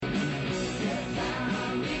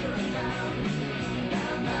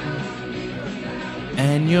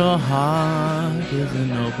When your heart is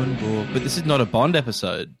an open book. But this is not a Bond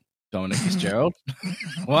episode, Dominic Fitzgerald.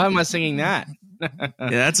 Why am I singing that?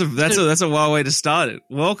 Yeah, that's a wild way to start it.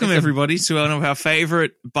 Welcome everybody to one of our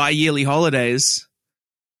favorite bi-yearly holidays.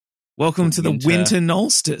 Welcome to the winter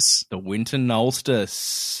solstice. The winter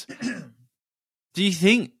solstice. Do you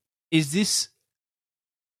think here's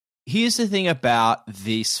the thing about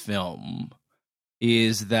this film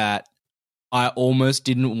is that I almost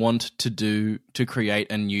didn't want to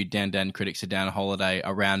create a new Dan Critics Are Down holiday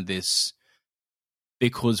around this,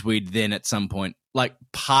 because we'd then at some point, like,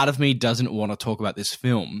 part of me doesn't want to talk about this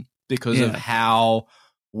film because of how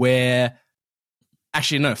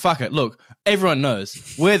actually, no, fuck it. Look, everyone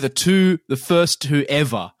knows we're the first two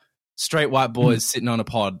ever straight white boys sitting on a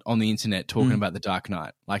pod on the internet talking about The Dark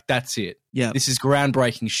Knight. Like, that's it. Yeah. This is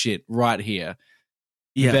groundbreaking shit right here.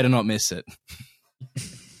 You better not miss it.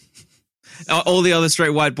 All the other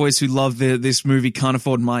straight white boys who love this movie can't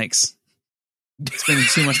afford mics. Spending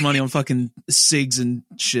too much money on fucking cigs and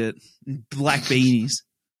shit. And black beanies.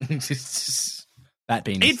 That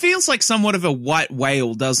beanies. It feels like somewhat of a white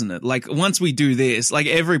whale, doesn't it? Like, once we do this, like,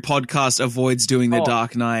 every podcast avoids doing The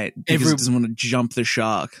Dark Knight because it doesn't want to jump the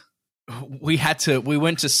shark. We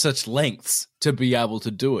went to such lengths to be able to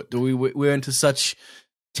do it. We went to such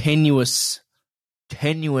tenuous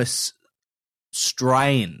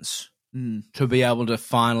strains to be able to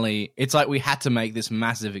finally. It's like we had to make this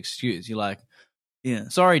massive excuse. You're like, yeah,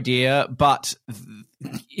 sorry, dear, but I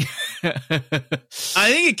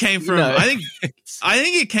think it came from. I think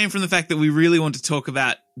it came from the fact that we really want to talk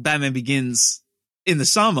about Batman Begins in the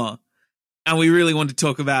summer, and we really want to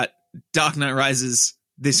talk about Dark Knight Rises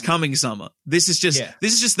this coming summer. This is just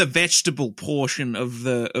the vegetable portion of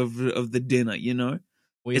the dinner. You know,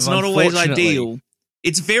 it's not always ideal.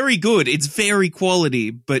 It's very good. It's very quality,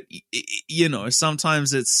 but you know,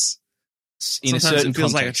 sometimes it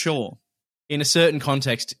feels like a chore. In a certain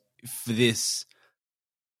context for this,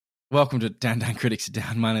 welcome to Dan Critics Are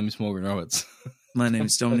Down. My name is Morgan Roberts. My name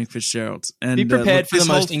is Dominic Fitzgerald. And be prepared for the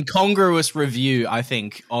most incongruous review, I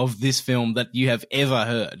think, of this film that you have ever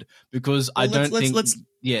heard, because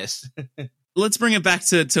yes. Let's bring it back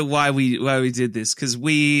to why we did this, because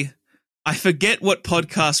I forget what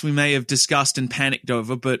podcast we may have discussed and panicked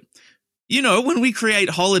over, but, you know, when we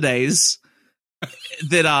create holidays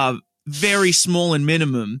that are very small and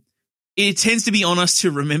minimum, it tends to be on us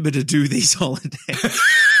to remember to do these holidays.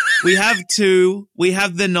 We have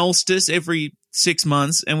the solstice every 6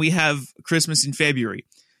 months, and we have Christmas in February.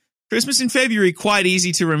 Christmas in February, quite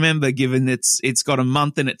easy to remember given it's got a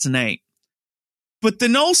month and it's an 8. But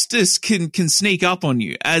the solstice can sneak up on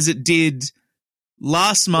you, as it did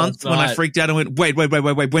last month when I freaked out and went, wait,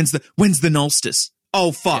 when's the solstice?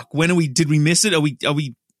 Oh fuck, yeah. Did we miss it? Are we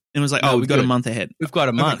and it was like, we've got a month ahead. We've got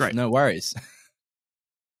a month. Great. No worries.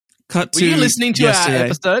 Were you listening to our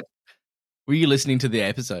episode? Were you listening to the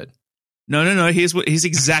episode? No. Here's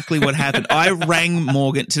exactly what happened. I rang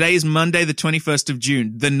Morgan. Today is Monday, the 21st of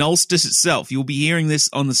June. The solstice itself. You'll be hearing this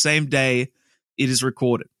on the same day it is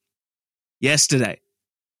recorded. Yesterday,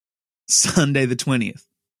 Sunday the 20th.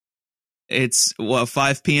 It's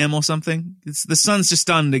 5 p.m. or something. The sun's just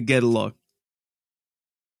starting to get low.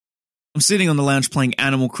 I'm sitting on the lounge playing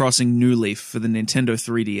Animal Crossing New Leaf for the Nintendo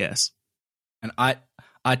 3DS, and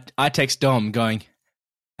I text Dom going,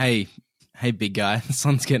 "Hey, big guy, the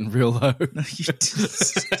sun's getting real low."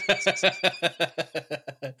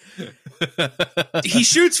 He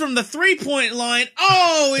shoots from the 3-point line.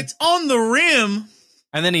 Oh, it's on the rim.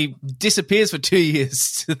 And then he disappears for 2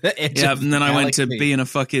 years to the edge of and then I went to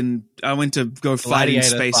I went to go fight in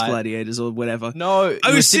Space Gladiators or whatever. No,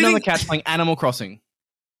 I was sitting on the couch playing Animal Crossing.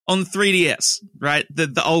 On 3DS, right?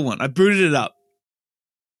 The old one. I booted it up.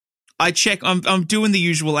 I check, I'm doing the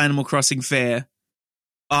usual Animal Crossing fare.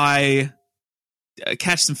 I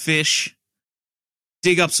catch some fish,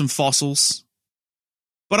 dig up some fossils.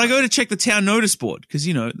 But I go to check the town notice board because,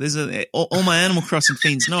 you know, there's all my Animal Crossing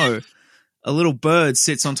fiends know. A little bird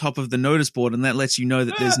sits on top of the notice board, and that lets you know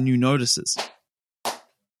that there's new notices.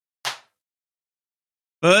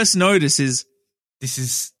 First notice is,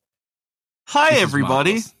 Hi,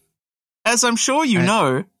 everybody. Marvelous. As I'm sure you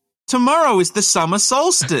know, tomorrow is the summer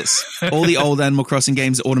solstice. All the old Animal Crossing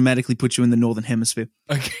games automatically put you in the Northern Hemisphere.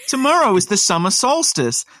 Okay. Tomorrow is the summer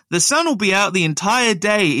solstice. The sun will be out the entire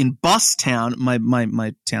day in Busstown. My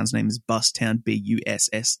town's name is Busstown,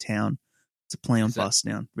 Buss Town. It's a play on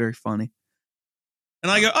Busstown. Very funny.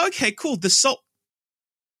 And I go, okay, cool. The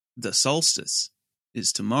solstice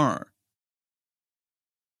is tomorrow.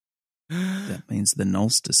 That means the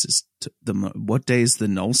solstice is what day is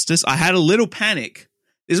the solstice? I had a little panic.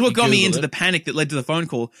 This is what You got me Googled into it? the panic that led to the phone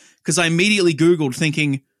call, because I immediately Googled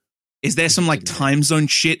thinking, is there some like time zone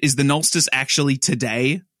shit? Is the Nolstice actually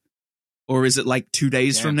today? Or is it like 2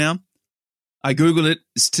 days Yeah. from now? I Googled it.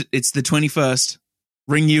 It's the 21st.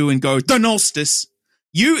 Ring you and go, the Nolstice.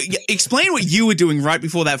 Explain what you were doing right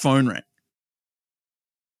before that phone rang.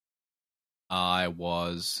 I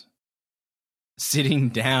was sitting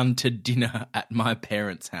down to dinner at my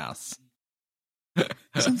parents' house.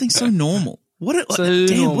 Something so normal. So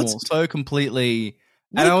damn, normal, so completely.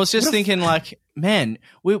 And I was just thinking, like, man,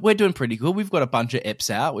 we're doing pretty good. We've got a bunch of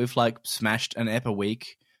eps out. We've like smashed an ep a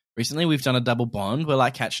week recently. We've done a double bond. We're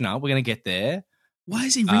like catching up. We're gonna get there. Why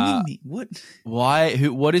is he ringing me? What? Why?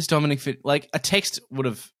 What is Dominic fit? Like a text would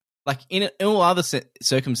have, like in all other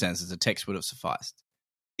circumstances, a text would have sufficed.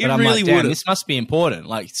 It But I'm really like, damn, would. this must be important.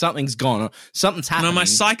 Like something's gone. Something's happening. No, my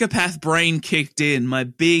psychopath brain kicked in. My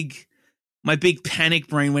big panic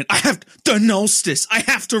brain went, I have the Nolstice. I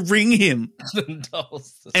have to ring him.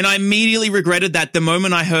 And I immediately regretted that the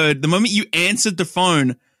moment you answered the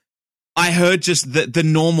phone, I heard just the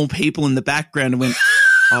normal people in the background and went,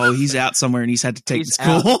 oh, he's out somewhere and he's had to take this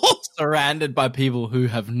call. Surrounded by people who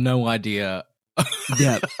have no idea.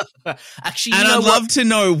 Yeah. Actually, and you know I'd what? love to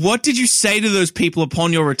know, what did you say to those people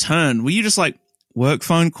upon your return? Were you just like, work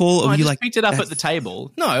phone call? Or I were you just like, picked it up at the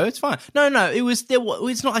table. No, it's fine. No, it was there.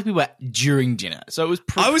 It's not like we were during dinner, so it was.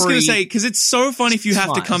 I was going to say, because it's so fun if you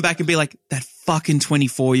have to come back and be like, that fucking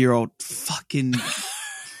 24-year-old fucking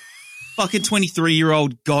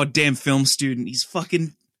 23-year-old goddamn film student. He's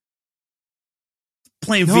fucking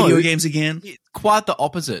playing video games again. It's quite the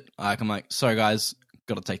opposite. Like I'm like, sorry guys,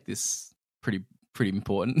 got to take this. Pretty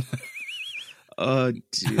important. Oh,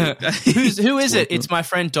 dude. Who is it? It's my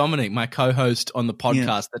friend Dominic, my co-host on the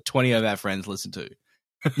podcast that 20 of our friends listen to.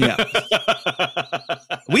 Yeah.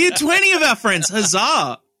 We had 20 of our friends.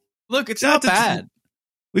 Huzzah. Look, it's not bad.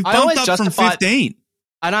 We've I bumped always up from 15.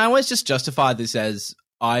 And I always just justify this as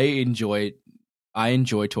I enjoy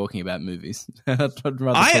talking about movies. I'd rather talk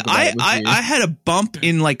about it with you. I had a bump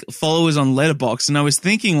in like followers on Letterboxd, and I was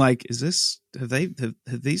thinking, like, have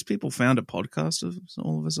these people found a podcast of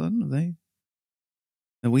all of a sudden?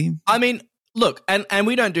 Are we? I mean, look, and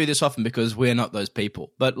we don't do this often because we're not those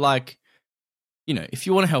people. But like, you know, if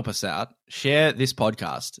you want to help us out, share this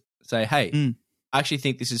podcast. Say, hey, I actually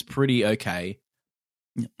think this is pretty okay,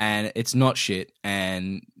 and it's not shit.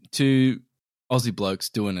 And two Aussie blokes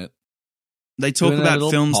doing it. They talk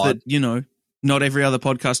about films that, you know, not every other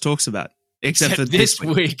podcast talks about. Except for this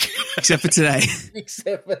week. Except for today. It's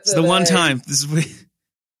the one time this week.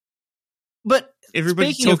 But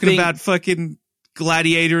everybody's talking about fucking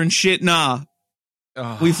Gladiator and shit. Nah.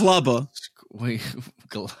 We flubber.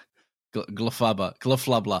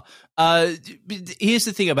 Glaflubla. Here's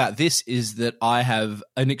the thing about this is that I have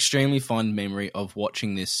an extremely fond memory of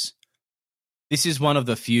watching this. This is one of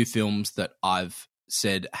the few films that I've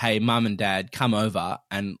said, hey, mum and dad, come over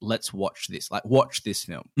and let's watch this. Like, watch this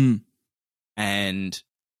film. And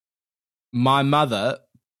my mother,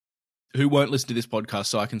 who won't listen to this podcast,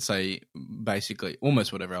 so I can say basically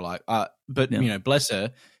almost whatever I like, but, you know, bless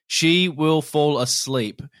her, she will fall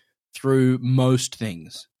asleep through most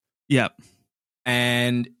things. Yep.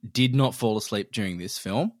 And did not fall asleep during this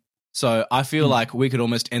film. So I feel like we could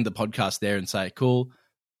almost end the podcast there and say, cool,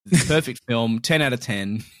 perfect film, 10 out of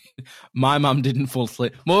 10. My mum didn't fall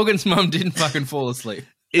asleep. Morgan's mum didn't fucking fall asleep.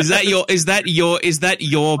 Is that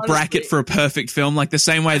your bracket for a perfect film? Like the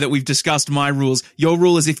same way that we've discussed my rules. Your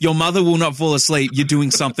rule is if your mother will not fall asleep, you're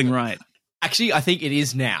doing something right. Actually, I think it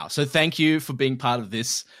is now. So thank you for being part of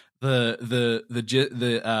this.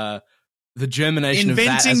 The germination inventing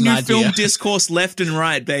of that as an new idea. film discourse left and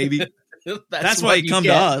right, baby. That's why you come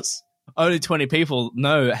to us. Only 20 people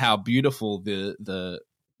know how beautiful the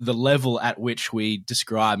level at which we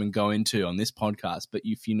describe and go into on this podcast. But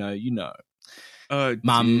if you know, you know. Did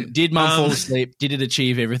mum fall asleep? Did it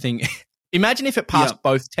achieve everything? Imagine if it passed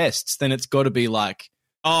both tests, then it's got to be like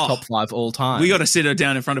top 5 all time. We got to sit her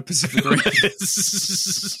down in front of Pacific Rim.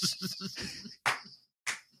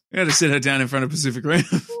 We got to sit her down in front of Pacific Rim.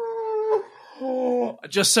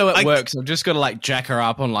 Just so it works, I've just got to like jack her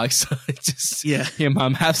up on like, here,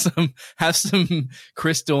 mum, have some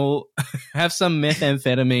crystal, have some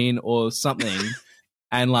methamphetamine or something.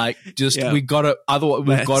 And like, we got to. Otherwise,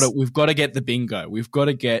 we've got to get the bingo. We've got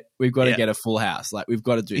to get a full house. Like, we've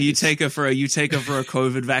got to do. You take her for a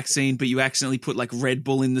COVID vaccine, but you accidentally put like Red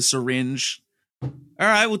Bull in the syringe. All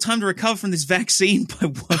right, well, time to recover from this vaccine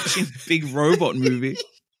by watching a big robot movie.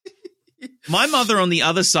 My mother, on the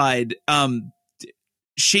other side,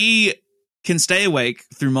 she can stay awake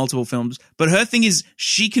through multiple films, but her thing is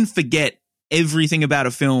she can forget everything about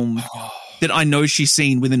a film that I know she's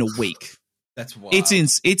seen within a week. That's wild.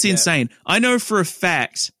 It's insane. I know for a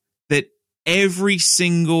fact that every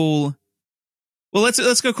single, well,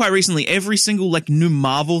 let's go quite recently. Every single like new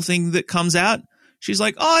Marvel thing that comes out, she's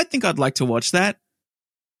like, "Oh, I think I'd like to watch that."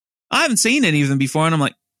 I haven't seen any of them before, and I'm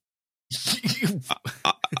like,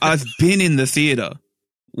 I've been in the theater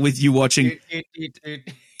with you watching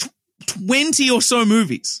 20 or so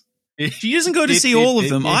movies. She doesn't go to see all of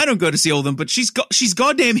them. I don't go to see all of them, but she's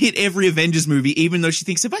goddamn hit every Avengers movie, even though she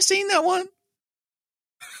thinks, have I seen that one?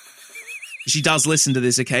 She does listen to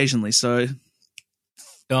this occasionally, so.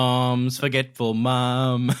 Dom's forgetful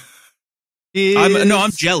mom.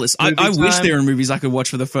 I'm jealous. I wish there were movies I could watch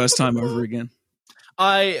for the first time over again.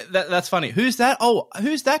 That's funny. Who's that? Oh,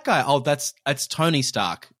 who's that guy? Oh, that's Tony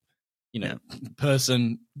Stark.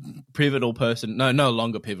 Pivotal person. No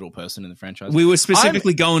longer pivotal person in the franchise. We were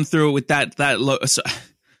specifically going through it with that so,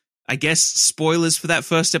 I guess spoilers for that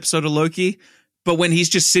first episode of Loki, but when he's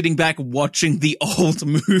just sitting back watching the old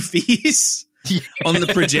movies on the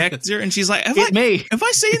projector, and she's like, have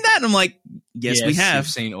I seen that? And I'm like, yes, we have.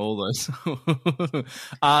 You've seen all those.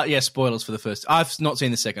 Spoilers for the first. I've not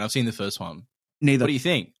seen the second. I've seen the first one. Neither. What do you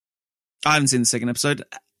think? I haven't seen the second episode.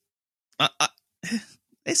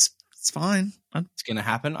 It's fine. It's going to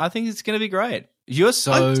happen. I think it's going to be great. You're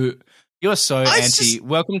so anti.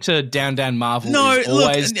 Welcome to Down Marvel. No,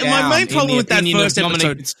 look, my main problem with that first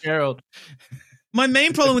episode. My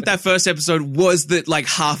main problem with that first episode was that like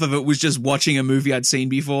half of it was just watching a movie I'd seen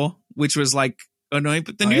before, which was like annoying.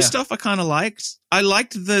 But the new stuff I kind of liked. I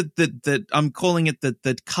liked the I'm calling it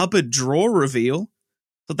the cupboard drawer reveal.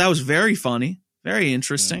 Thought that was very funny, very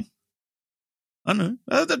interesting. I don't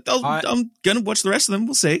know. I'm gonna watch the rest of them.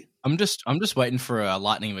 We'll see. I'm just waiting for a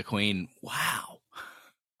Lightning McQueen. Wow.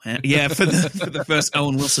 Yeah, for the first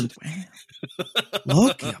Owen Wilson.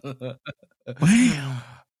 Look. Wow.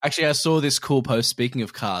 Actually, I saw this cool post. Speaking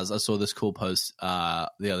of cars, I saw this cool post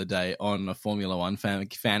the other day on a Formula One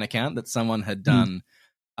fan account that someone had done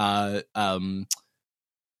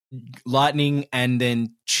Lightning and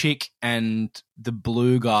then Chick and the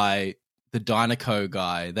blue guy, the Dynaco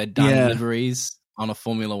guy. They'd done liveries on a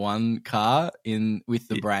Formula One car with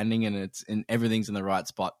the branding, and everything's in the right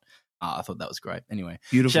spot. I thought that was great. Anyway,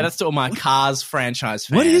 beautiful. Shout outs to all my Cars franchise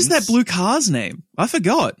fans. What is that blue car's name? I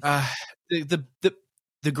forgot.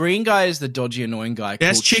 The green guy is the dodgy, annoying guy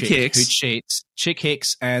called Chick Hicks, who cheats. Chick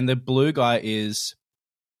Hicks, and the blue guy is.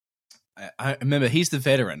 I remember he's the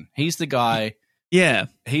veteran. He's the guy. Yeah,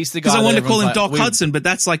 he's the guy. Because I wanted to call him Doc Hudson, but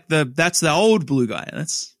that's like that's the old blue guy.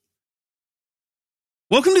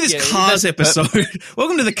 Welcome to this Cars episode.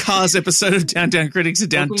 Welcome to the Cars episode of Downtown Critics of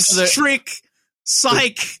Down. Strick,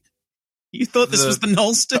 psych. You thought this was the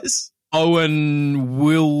Nolsters? Owen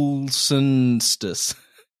Wilsonstus.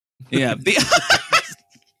 Yeah.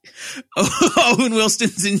 Owen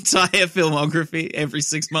Wilson's entire filmography every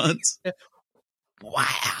 6 months.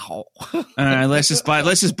 Wow. All right, let's just bite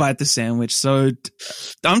the sandwich. So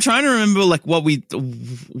I'm trying to remember like where we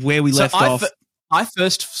left off. I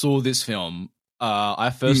first saw this film.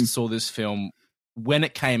 Saw this film when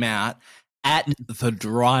it came out at the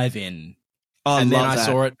drive-in. Oh, and then I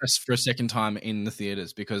saw it for a second time in the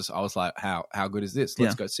theaters because I was like, how good is this?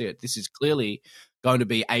 Let's go see it. This is clearly going to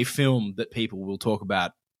be a film that people will talk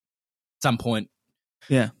about at some point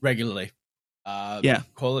regularly.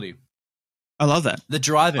 Quality. I love that. The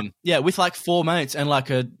drive-in. Yeah, with like 4 mates and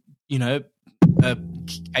like a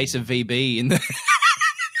case of VB in the...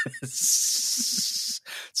 It's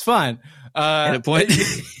fine. At a point?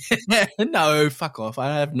 No, fuck off.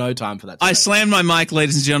 I have no time for that today. I slammed my mic,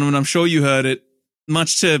 ladies and gentlemen. I'm sure you heard it.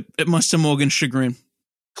 Much to Morgan's chagrin.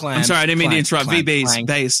 I'm sorry, I didn't mean to interrupt. VB's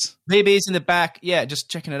based. VB's in the back. Yeah, just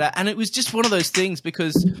checking it out. And it was just one of those things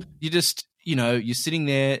because you just, you're sitting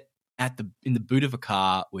there in the boot of a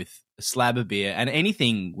car with a slab of beer and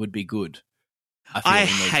anything would be good. I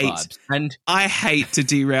hate to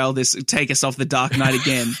derail this, take us off the Dark Knight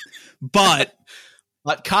again, but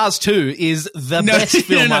Cars 2 is the best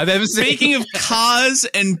film I've ever seen. Speaking of cars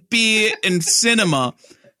and beer and cinema,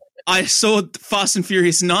 I saw Fast and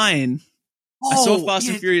Furious 9. I saw Fast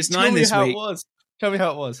and Furious 9 this week. Tell me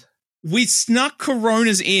how it was. We snuck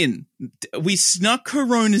Coronas in. We snuck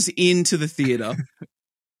Coronas into the theater.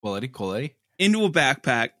 Quality. Into a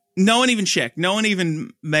backpack. No one even checked. No one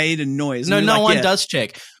even made a noise. No one does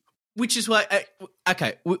check. Which is why,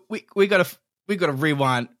 okay, we got to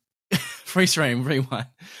rewind. Freeze frame, rewind.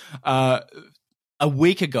 A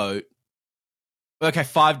week ago,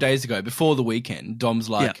 5 days ago, before the weekend, Dom's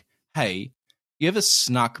like, hey, you ever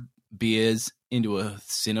snuck beers into a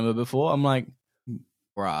cinema before? I'm like,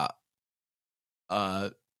 bruh,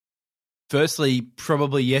 firstly,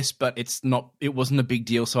 probably yes, but it wasn't a big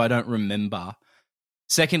deal, so I don't remember.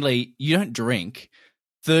 Secondly, you don't drink.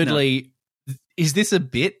 Thirdly, is this a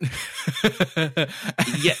bit?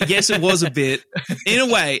 Yeah, yes, it was a bit. In a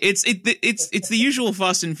way, it's the usual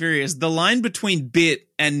Fast and Furious. The line between bit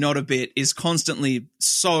and not a bit is constantly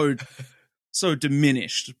so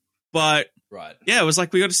diminished. But Right. yeah, it was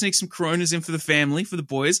like we got to sneak some Coronas in for the family, for the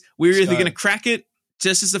boys. We were either going to crack it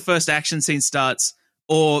just as the first action scene starts,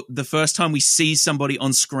 or the first time we see somebody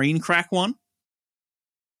on screen crack one.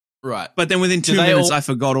 Right. But then within 2 minutes, I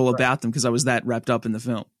forgot all about them because I was that wrapped up in the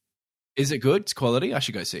film. Is it good? It's quality? I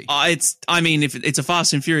should go see. If it's a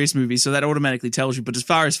Fast and Furious movie, so that automatically tells you. But as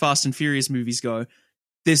far as Fast and Furious movies go,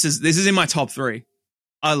 this is in my top 3.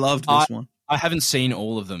 I loved this one. I haven't seen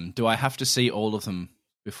all of them. Do I have to see all of them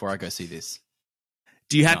before I go see this?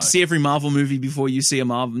 Do you have to see every Marvel movie before you see a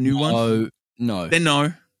Marvel new one? No. Then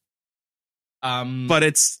no. But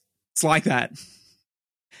it's like that.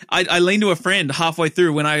 I leaned to a friend halfway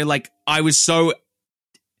through when I was so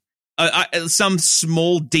some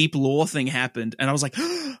small deep lore thing happened, and I was like,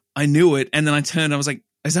 I knew it, and then I turned, and I was like,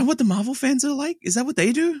 is that what the Marvel fans are like? Is that what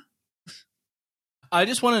they do? I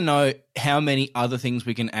just want to know how many other things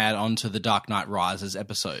we can add onto the Dark Knight Rises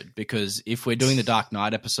episode, because if we're doing the Dark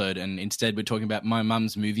Knight episode and instead we're talking about my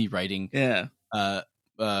mum's movie rating,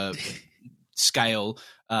 scale,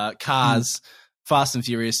 Cars, Fast and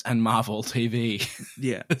Furious, and Marvel TV.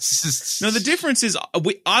 Yeah. No, the difference is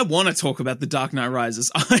I want to talk about the Dark Knight Rises.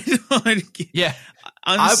 Yeah.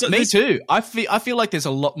 Me too. I feel like there's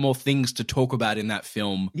a lot more things to talk about in that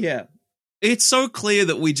film. Yeah. It's so clear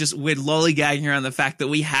that we're lollygagging around the fact that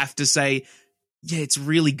we have to say, yeah, it's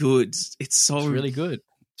really good. It's really good.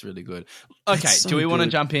 It's really good. Okay, so do we want to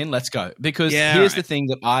good. jump in? Let's go. Because here's the thing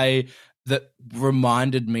that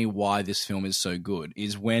reminded me why this film is so good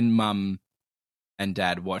is when Mum and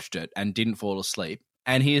Dad watched it and didn't fall asleep.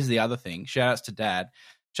 And here's the other thing. Shout outs to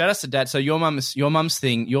Dad. So your mum's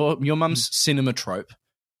thing, your mum's cinema trope.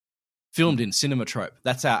 Filmed in Cinematrope.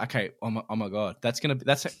 That's our Oh my god.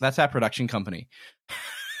 That's our production company.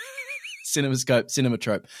 Cinemascope,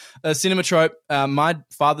 Cinematrope. Cinematrope. My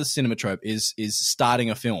father's Cinematrope is starting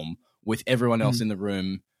a film with everyone else in the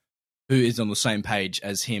room who is on the same page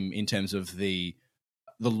as him in terms of the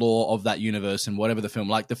lore of that universe and whatever the film.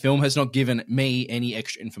 Like, the film has not given me any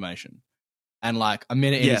extra information. And like a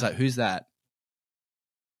minute in, he's like, "Who's that?"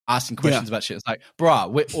 Asking questions about shit. It's like,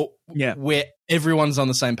 bruh, we're everyone's on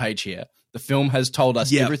the same page here. The film has told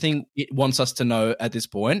us everything it wants us to know at this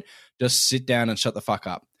point. Just sit down and shut the fuck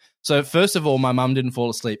up. So first of all, my mum didn't fall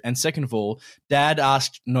asleep. And second of all, Dad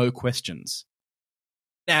asked no questions.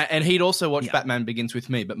 And he'd also watched Batman Begins with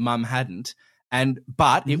me, but Mum hadn't.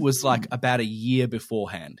 But it was like about a year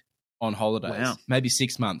beforehand on holidays. Wow. Maybe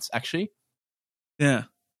 6 months, actually. Yeah.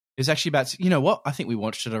 It's actually about, you know what? I think we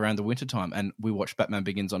watched it around the wintertime, and we watched Batman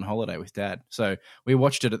Begins on holiday with Dad. So we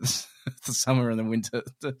watched it at the summer and the winter.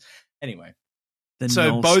 Anyway.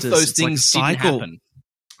 So both those things didn't happen.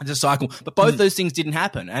 It's a cycle. But both those things didn't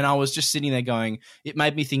happen. And I was just sitting there going, it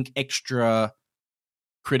made me think extra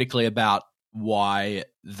critically about why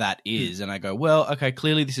that is. And I go, well, okay,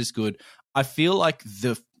 clearly this is good. I feel like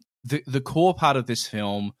the core part of this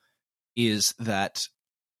film is that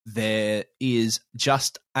there is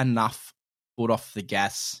just enough foot off the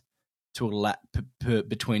gas to allow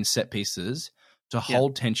between set pieces to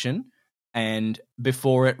hold tension, and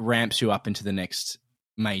before it ramps you up into the next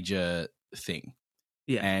major thing.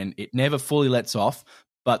 Yeah, and it never fully lets off,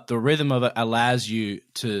 but the rhythm of it allows you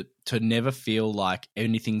to never feel like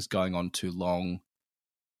anything's going on too long.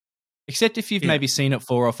 Except if you've maybe seen it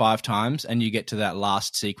 4 or 5 times and you get to that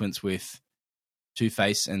last sequence with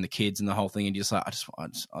Two-Face and the kids and the whole thing, and you're just like,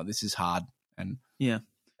 this is hard, and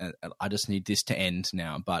I just need this to end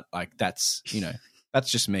now. But like, that's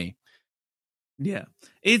just me. Yeah,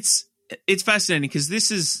 it's fascinating because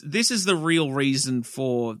this is the real reason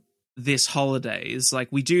for this holiday. Is like,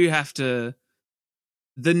 we do have to.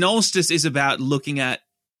 The Nolstice is about looking at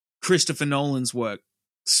Christopher Nolan's work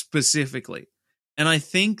specifically, and I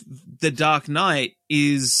think The Dark Knight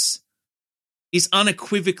is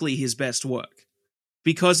unequivocally his best work,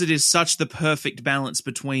 because it is such the perfect balance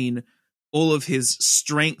between all of his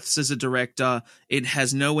strengths as a director. It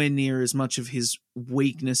has nowhere near as much of his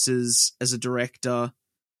weaknesses as a director.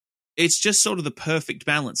 It's just sort of the perfect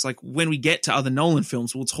balance. Like, when we get to other Nolan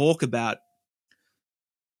films, we'll talk about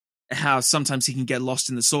how sometimes he can get lost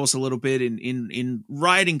in the sauce a little bit in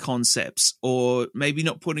writing concepts, or maybe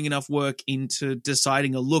not putting enough work into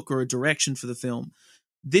deciding a look or a direction for the film.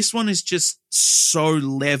 This one is just so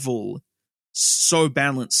level, so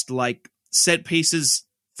balanced, like set pieces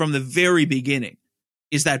from the very beginning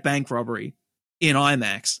is that bank robbery in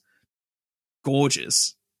IMAX.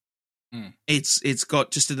 Gorgeous. It's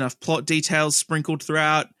got just enough plot details sprinkled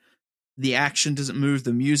throughout. The action doesn't move.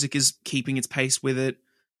 The music is keeping its pace with it.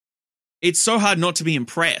 It's so hard not to be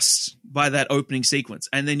impressed by that opening sequence.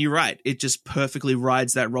 And then you're right. It just perfectly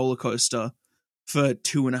rides that roller coaster for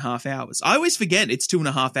 2.5 hours. I always forget it's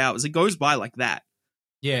 2.5 hours. It goes by like that.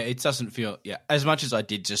 Yeah, it doesn't feel... Yeah, as much as I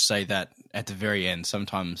did just say that at the very end,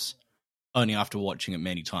 sometimes only after watching it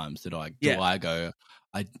many times that I go,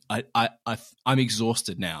 I'm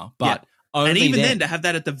exhausted now. But and even then, to have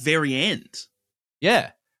that at the very end.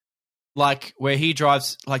 Yeah. Like, where he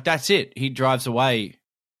drives... Like, that's it. He drives away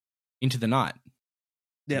into the night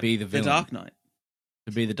to be the villain. The Dark Knight.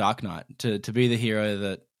 To be the Dark Knight. To be the hero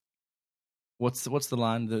that... What's the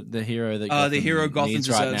line? The hero that Gotham the hero Gotham needs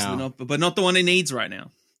deserves, right now. but not the one he needs right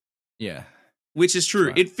now. Yeah. Which is true.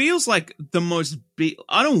 Right. It feels like the most...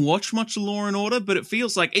 I don't watch much Law and Order, but it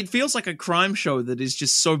feels like a crime show that is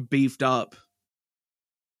just so beefed up,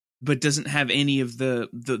 but doesn't have any of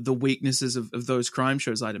the weaknesses of those crime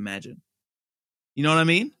shows, I'd imagine. You know what I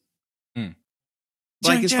mean? Mm.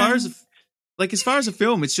 Like, as far as a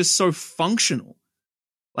film, it's just so functional.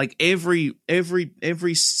 Like, every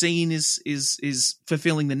scene is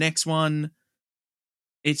fulfilling the next one.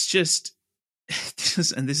 It's just...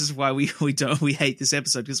 and this is why we hate this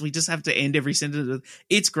episode, because we just have to end every sentence with,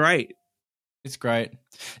 it's great. It's great.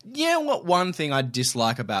 Yeah, what one thing I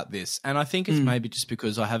dislike about this, and I think it's maybe just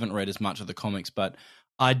because I haven't read as much of the comics, but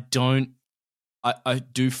I do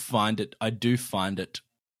find it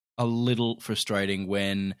a little frustrating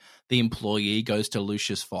when the employee goes to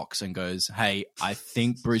Lucius Fox and goes, "Hey, I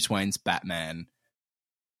think Bruce Wayne's Batman,"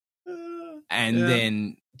 and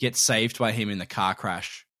then gets saved by him in the car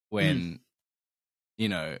crash when, you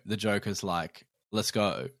know, the Joker's like, "Let's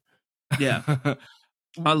go." Yeah.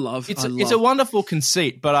 It's a wonderful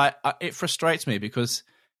conceit, but it frustrates me because,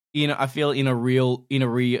 you know, I feel in a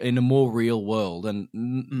more real world, and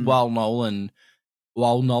while Nolan's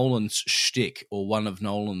shtick, or one of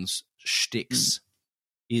Nolan's shticks,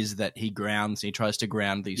 is that he tries to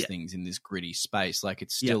ground these things in this gritty space. Like,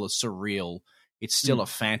 it's still a surreal, it's still a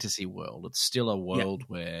fantasy world. It's still a world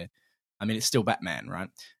where, I mean, it's still Batman, right?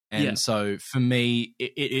 And so for me,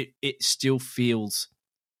 it still feels,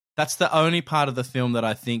 that's the only part of the film that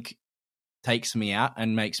I think takes me out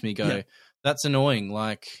and makes me go, that's annoying.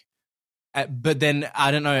 Like, but then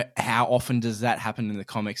I don't know how often does that happen in the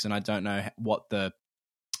comics, and I don't know what the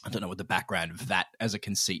background of that as a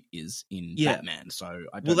conceit is in Batman. So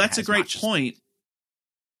I don't know. That's a great point.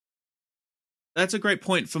 That's a great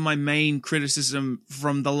point for my main criticism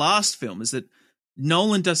from the last film, is that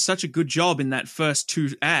Nolan does such a good job in that first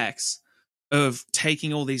 2 acts of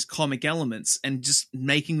taking all these comic elements and just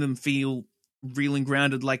making them feel real and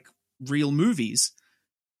grounded like real movies.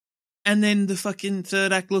 And then the fucking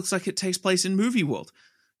third act looks like it takes place in movie world.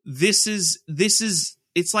 This is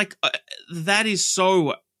it's like that is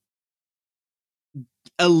so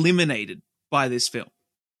eliminated by this film.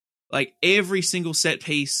 Like, every single set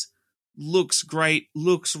piece looks great,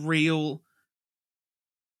 looks real,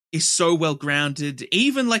 is so well grounded.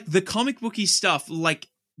 Even like the comic booky stuff, like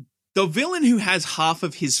the villain who has half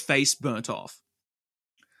of his face burnt off.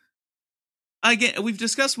 Again, we've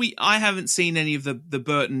discussed, I haven't seen any of the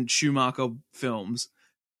Burton Schumacher films,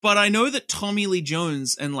 but I know that Tommy Lee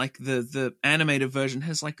Jones and like the animated version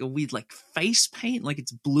has like a weird like face paint, like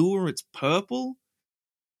it's blue or it's purple.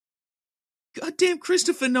 Goddamn,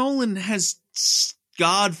 Christopher Nolan has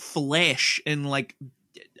scarred flesh and like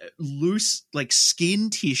loose like skin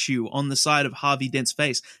tissue on the side of Harvey Dent's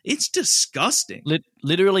face. It's disgusting.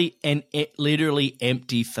 Literally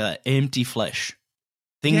empty flesh.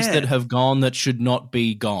 Things that have gone that should not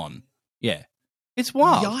be gone. Yeah. It's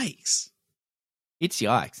wild. Yikes. It's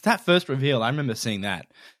yikes. That first reveal, I remember seeing that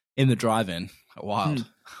in the drive-in. Wild.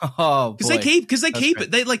 Oh, because they keep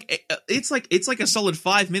it. They like it's like a solid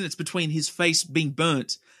 5 minutes between his face being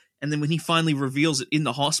burnt and then when he finally reveals it in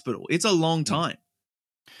the hospital. It's a long time.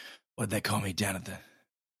 What'd they call me down at the...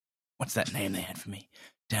 What's that name they had for me?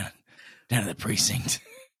 Down at the precinct.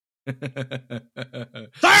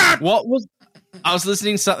 What was... I was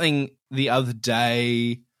listening to something the other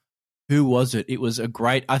day. Who was it? It was a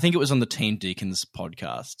great... I think it was on the Team Deacons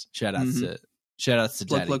podcast. Shout outs to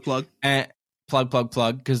Daddy. Plug.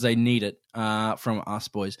 Plug, because they need it from us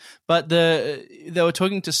boys. But they were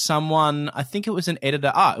talking to someone, I think it was an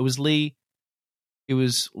editor. It was Lee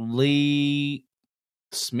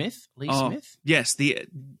Smith? Smith? Yes,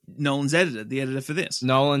 Nolan's editor, the editor for this.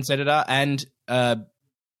 Nolan's editor, and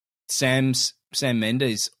Sam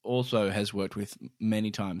Mendes also has worked with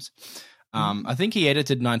many times. I think he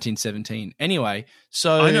edited 1917. Anyway,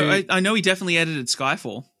 so I know he definitely edited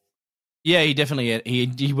Skyfall. Yeah, he definitely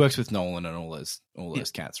he works with Nolan and all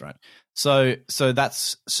those cats, right? So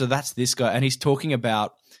that's this guy, and he was talking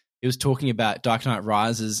about Dark Knight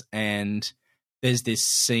Rises, and there's this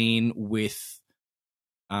scene with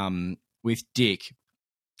Dick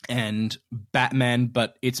and Batman,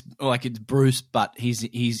 but it's Bruce, but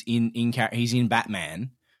he's in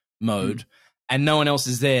Batman mode, and no one else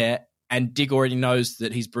is there, and Dick already knows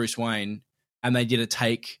that he's Bruce Wayne, and they did a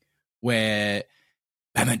take where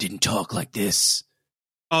Batman didn't talk like this.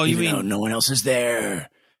 Oh, you mean though no one else is there?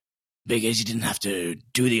 Because you didn't have to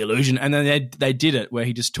do the illusion, and then they did it where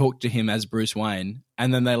he just talked to him as Bruce Wayne,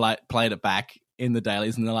 and then they played it back in the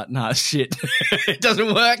dailies, and they're like, "Nah, shit, it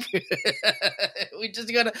doesn't work.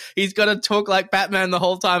 He's got to talk like Batman the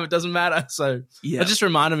whole time. It doesn't matter." So it just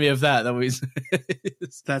reminded me of that. That was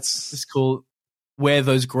it's cool. Where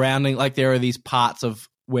those grounding, there are these parts of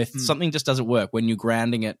where something just doesn't work when you're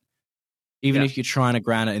grounding it. Even if you're trying to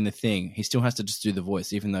ground it in the thing, he still has to just do the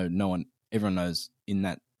voice, even though everyone knows in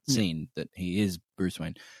that scene that he is Bruce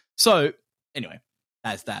Wayne. So anyway,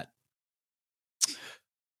 that's that.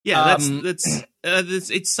 Yeah, that's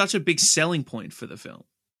it's such a big selling point for the film.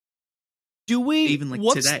 Do we even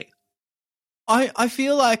today? I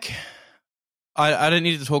feel like I don't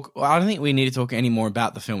need to talk. I don't think we need to talk any more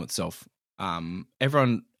about the film itself.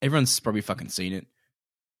 Everyone's probably fucking seen it.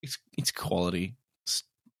 It's quality.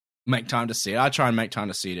 Make time to see it. I try and make time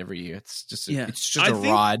to see it every year. It's just a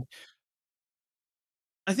ride.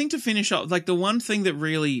 I think to finish up, the one thing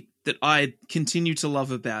that I continue to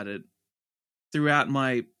love about it throughout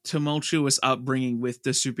my tumultuous upbringing with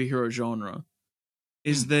the superhero genre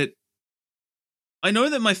is that I know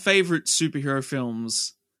that my favorite superhero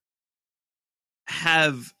films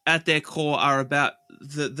have at their core are about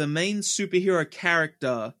the main superhero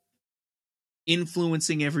character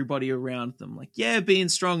influencing everybody around them. Being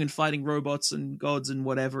strong and fighting robots and gods and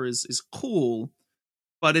whatever is cool,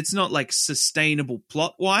 but it's not sustainable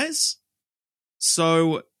plot wise.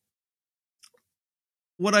 So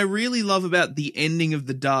what I really love about the ending of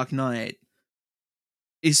The Dark Knight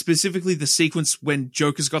is specifically the sequence when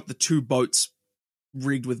Joker's got the two boats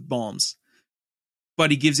rigged with bombs,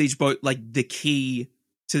 but he gives each boat the key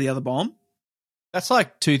to the other bomb. That's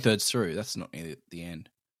 2/3 through. That's not near the end.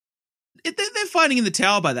 They're fighting in the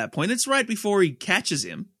tower by that point. It's right before he catches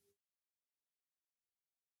him.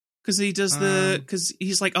 Because he does because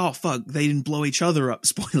he's like, oh, fuck, they didn't blow each other up.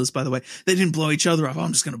 Spoilers, by the way. They didn't blow each other up.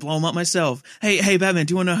 I'm just going to blow them up myself. Hey, Batman,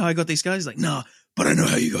 do you want to know how I got these guys? He's like, nah, but I know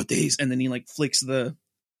how you got these. And then he flicks the...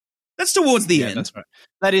 That's towards the end. That's right.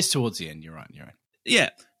 That is towards the end. You're right. Yeah.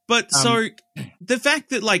 But so the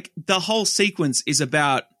fact that the whole sequence is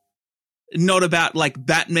not about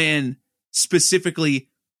Batman specifically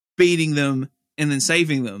beating them and then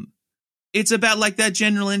saving them. It's about that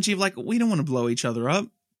general energy of we don't want to blow each other up.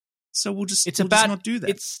 So we'll just not do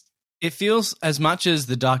that. It feels as much as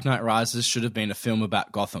The Dark Knight Rises should have been a film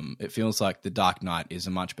about Gotham. It feels like The Dark Knight is a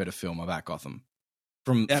much better film about Gotham.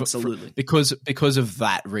 Absolutely. Because of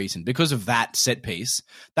that reason, because of that set piece.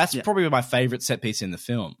 That's probably my favorite set piece in the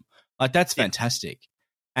film. That's fantastic.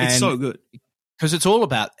 And it's so good. Because it's all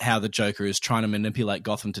about how the Joker is trying to manipulate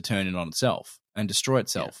Gotham to turn in on itself and destroy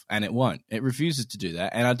itself, and it won't. It refuses to do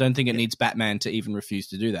that, and I don't think it needs Batman to even refuse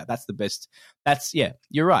to do that. That's the best.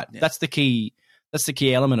 You're right. Yeah. That's the key. That's the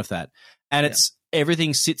key element of that, and it's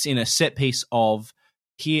everything sits in a set piece of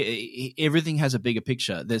here. Everything has a bigger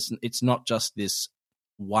picture. It's not just this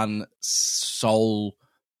one sole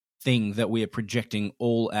thing that we are projecting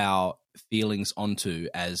all our feelings onto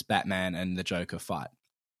as Batman and the Joker fight.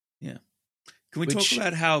 Yeah. Can we talk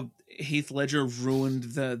about how Heath Ledger ruined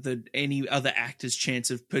the any other actor's chance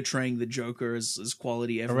of portraying the Joker as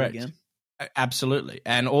quality ever again? Absolutely.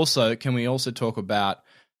 And also, can we also talk about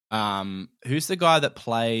who's the guy that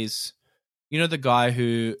plays, the guy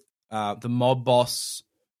who, the mob boss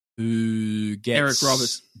who gets Eric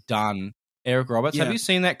Roberts done. Eric Roberts. Yeah. Have you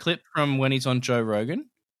seen that clip from when he's on Joe Rogan?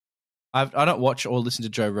 I don't watch or listen to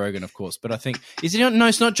Joe Rogan, of course, but I think no,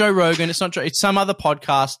 it's not Joe Rogan. It's not Joe. It's some other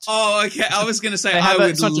podcast. Oh, okay. I was going to say I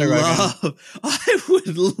would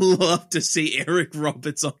love to see Eric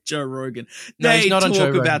Roberts on Joe Rogan. They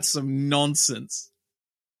talk about some nonsense.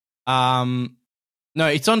 No,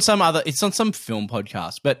 it's on some film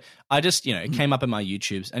podcast, but I just, it came up in my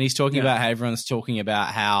YouTubes, and he's talking about how everyone's talking about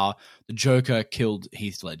how the Joker killed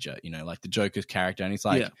Heath Ledger, the Joker's character, and he's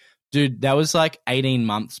like, dude, that was 18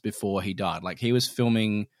 months before he died. He was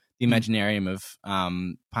filming the Imaginarium of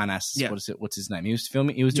Parnassus. Yeah. What's his name? He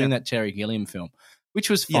was doing that Terry Gilliam film, which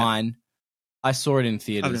was fine. I saw it in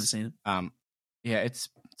theaters. I've never seen it. It's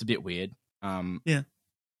a bit weird. Yeah.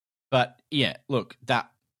 But yeah, look, that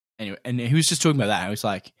anyway, and he was just talking about that. I was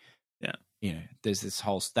like, Yeah. you know, there's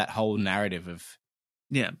that whole narrative of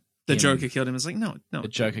Yeah. The Joker killed him. It's like, no. the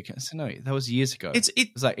Joker. So no, that was years ago. It's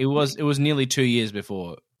like it was nearly 2 years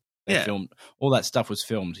before they Yeah. filmed. All that stuff was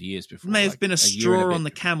filmed years before. It may have like, been a year and straw bit. on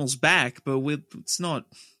the camel's back, but it's not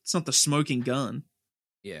the smoking gun.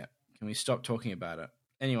 Yeah. Can we stop talking about it?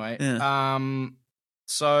 Anyway, Yeah.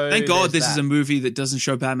 so Thank God this that. is a movie that doesn't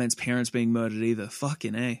show Batman's parents being murdered either.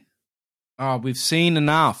 Fucking A. Oh, we've seen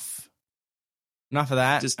enough. Enough of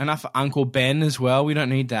that. Enough of Uncle Ben as well. We don't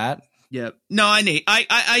need that. Yeah. No,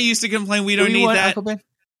 I used to complain we don't need that. Uncle Ben?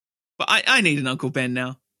 But I need an Uncle Ben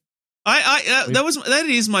now. That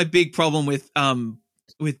is my big problem with the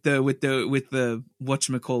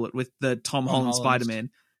whatchamacallit, with the Tom Holland Spider-Man.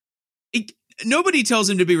 Nobody tells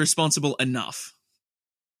him to be responsible enough.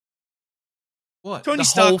 What? Tony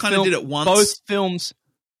Stark kind of did it once. Both films.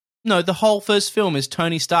 No, the whole first film is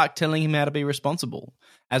Tony Stark telling him how to be responsible,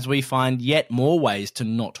 as we find yet more ways to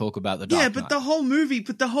not talk about the Dark Knight. But the whole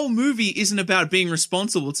movie isn't about being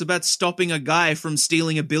responsible. It's about stopping a guy from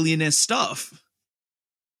stealing a billionaire's stuff.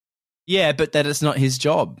 Yeah, but that is not his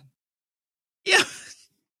job. Yeah.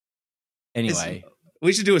 Anyway,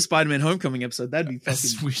 we should do a Spider-Man Homecoming episode. That'd be fucking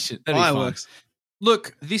that'd be fireworks. Fun.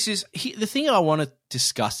 Look, the thing I want to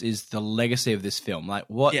discuss is the legacy of this film. Like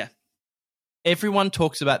what? Yeah. Everyone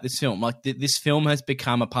talks about this film. Like this film has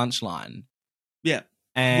become a punchline. Yeah.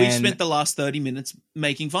 And we've spent the last 30 minutes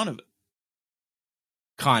making fun of it.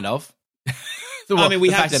 Kind of. I mean,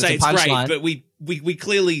 we have to say it's great, but we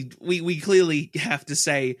clearly have to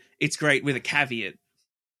say it's great with a caveat.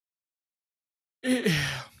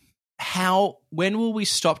 When will we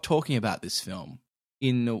stop talking about this film?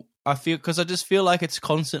 Because I just feel like it's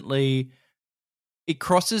constantly, it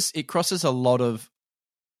crosses a lot of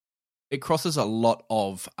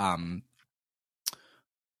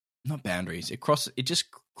not boundaries. It just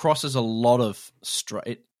crosses a lot of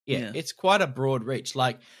it's quite a broad reach.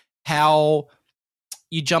 Like how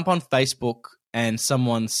you jump on Facebook and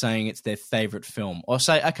someone's saying it's their favorite film, or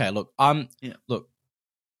say, okay, look, I've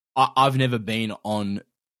never been on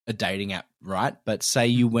a dating app, right? But say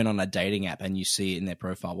you went on a dating app and you see it in their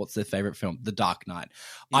profile, what's their favorite film? The Dark Knight.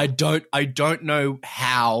 Yeah. I don't know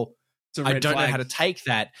how. I don't know how to take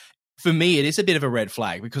that. For me, it is a bit of a red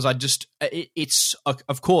flag because it's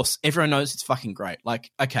of course everyone knows it's fucking great.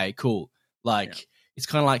 Like, okay, cool. Like it's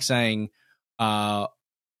kind of like saying,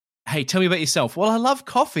 hey, tell me about yourself. Well, I love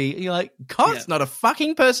coffee. And you're like, coffee's not a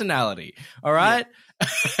fucking personality. All right.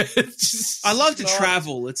 Yeah. I love to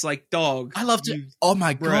travel. It's like dog. I love to. Oh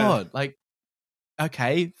my God. Like,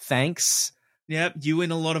 okay, thanks. Yeah. You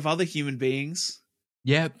and a lot of other human beings.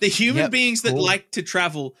 Yeah. The human beings that like to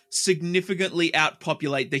travel significantly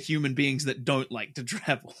outpopulate the human beings that don't like to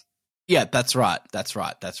travel. Yeah, that's right.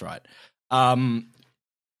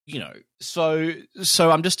 You know, so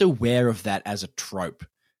I'm just aware of that as a trope.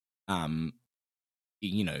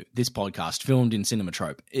 You know, this podcast filmed in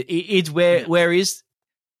Cinematrope. It's where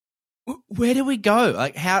do we go?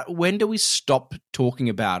 Like when do we stop talking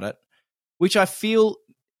about it? Which I feel,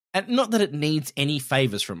 and not that it needs any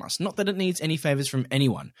favors from us, not that it needs any favors from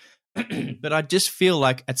anyone, but I just feel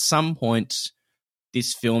like at some point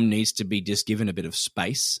this film needs to be just given a bit of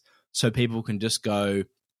space so people can just go,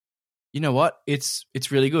 you know what, it's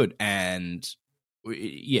really good. And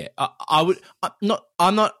yeah, I'm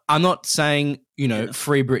not saying, you know,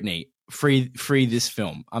 free Britney, free this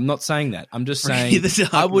film. I'm not saying that. I'm just saying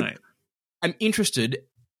I'm interested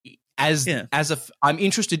I'm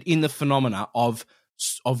interested in the phenomena of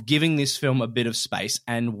giving this film a bit of space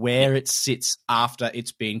and where it sits after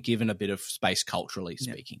it's been given a bit of space culturally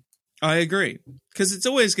speaking. I agree, because it's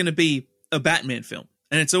always going to be a Batman film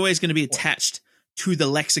and it's always going to be attached to the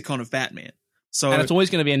lexicon of Batman. So, and it's always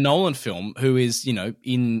going to be a Nolan film who is, you know,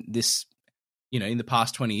 in this, you know, in the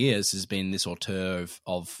past 20 years has been this auteur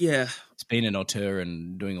of it's been an auteur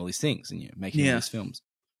and doing all these things and making all these films.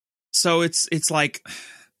 So it's like,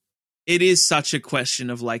 it is such a question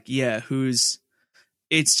of like, it's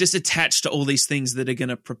just attached to all these things that are going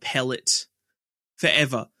to propel it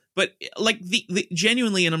forever. But like the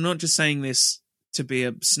genuinely, and I'm not just saying this to be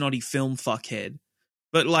a snotty film fuckhead,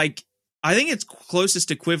 but like, I think it's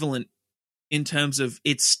closest equivalent in terms of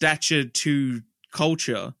its stature to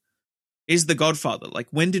culture is The Godfather. Like,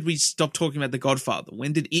 when did we stop talking about The Godfather?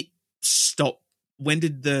 When did it stop? When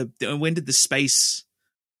did the space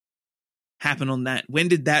happen on that? When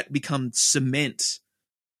did that become cement?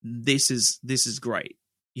 This is great.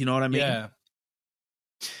 You know what I mean? Yeah.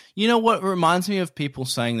 You know what reminds me of people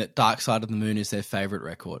saying that Dark Side of the Moon is their favorite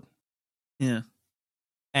record? Yeah.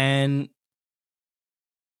 And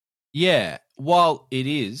Yeah, while it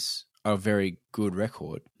is a very good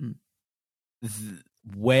record,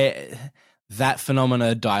 where that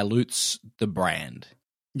phenomena dilutes the brand.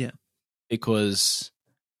 Yeah. Because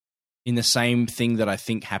in the same thing that I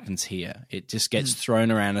think happens here, it just gets thrown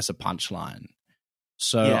around as a punchline.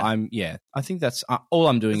 So I think that's all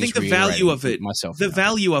I'm doing. I think is the value of it, myself. The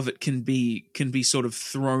value of it can be sort of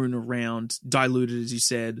thrown around, diluted, as you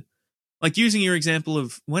said. Like using your example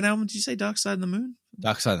of what album did you say? Dark Side of the Moon.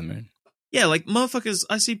 Dark Side of the Moon. Yeah, like motherfuckers.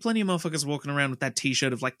 I see plenty of motherfuckers walking around with that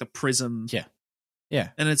T-shirt of like the Prism. Yeah,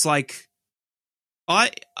 and it's like, I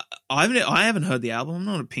haven't heard the album. I'm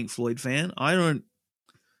not a Pink Floyd fan. I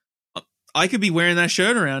could be wearing that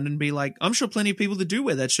shirt around and be like, I'm sure plenty of people that do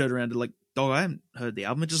wear that shirt around are like, dog, I haven't heard the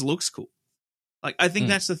album. It just looks cool. Like, I think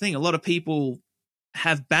that's the thing. A lot of people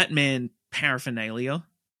have Batman paraphernalia.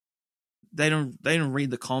 They don't read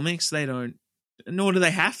the comics. Nor do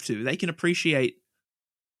they have to. They can appreciate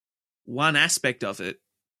one aspect of it,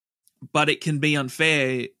 but it can be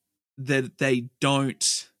unfair that they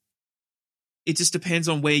don't. It just depends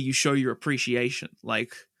on where you show your appreciation.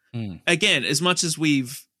 Like, again, as much as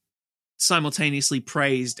we've simultaneously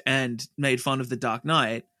praised and made fun of The Dark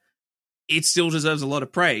Knight, it still deserves a lot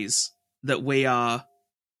of praise that we are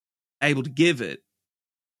able to give it.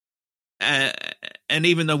 And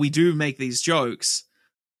even though we do make these jokes,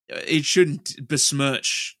 it shouldn't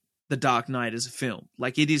besmirch The Dark Knight as a film.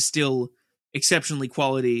 Like, it is still exceptionally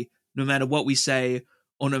quality, no matter what we say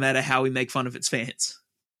or no matter how we make fun of its fans.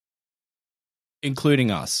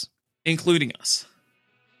 Including us.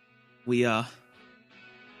 We are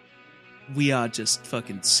just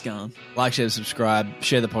fucking scum. Like, share, subscribe,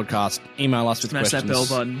 share the podcast, email us with questions. Smash that bell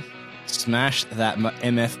button. Smash that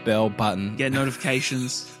MF bell button. Get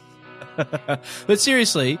notifications. But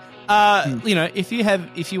seriously,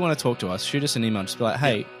 if you want to talk to us, shoot us an email. Just be like,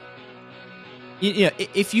 hey,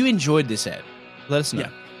 if you enjoyed this ad, let us know. Yeah.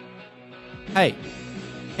 Hey,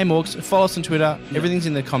 Morgs, follow us on Twitter. Yeah. Everything's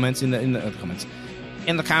in the comments. In the comments.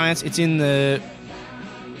 In the comments, it's in the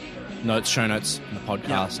show notes in the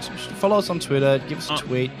podcast. Yeah. Follow us on Twitter. Give us a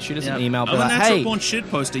tweet. Shoot us an email. I'm a natural born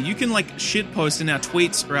shitposter. You can shitpost in our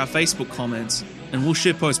tweets or our Facebook comments, and we'll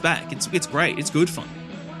shitpost back. It's great. It's good fun.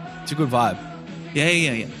 It's a good vibe.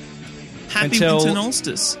 Yeah. Happy winter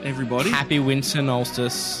solstice, everybody. Happy winter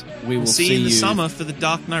solstice. We'll see you in the summer for The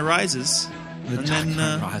Dark Knight Rises.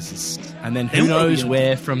 Rises. And then who knows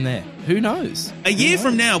where from there? Who knows? A year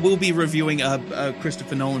from now, we'll be reviewing a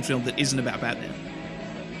Christopher Nolan film that isn't about Batman.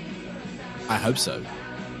 I hope so.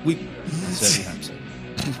 I certainly hope so.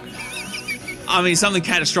 I mean, something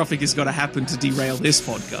catastrophic has got to happen to derail this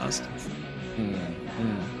podcast.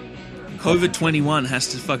 COVID-21 has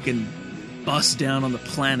to fucking bust down on the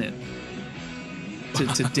planet to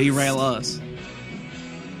derail us.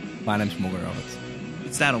 My name's Morgan Roberts.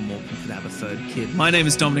 It's that or Morgan could have a third kid. My name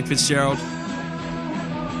is Dominic Fitzgerald.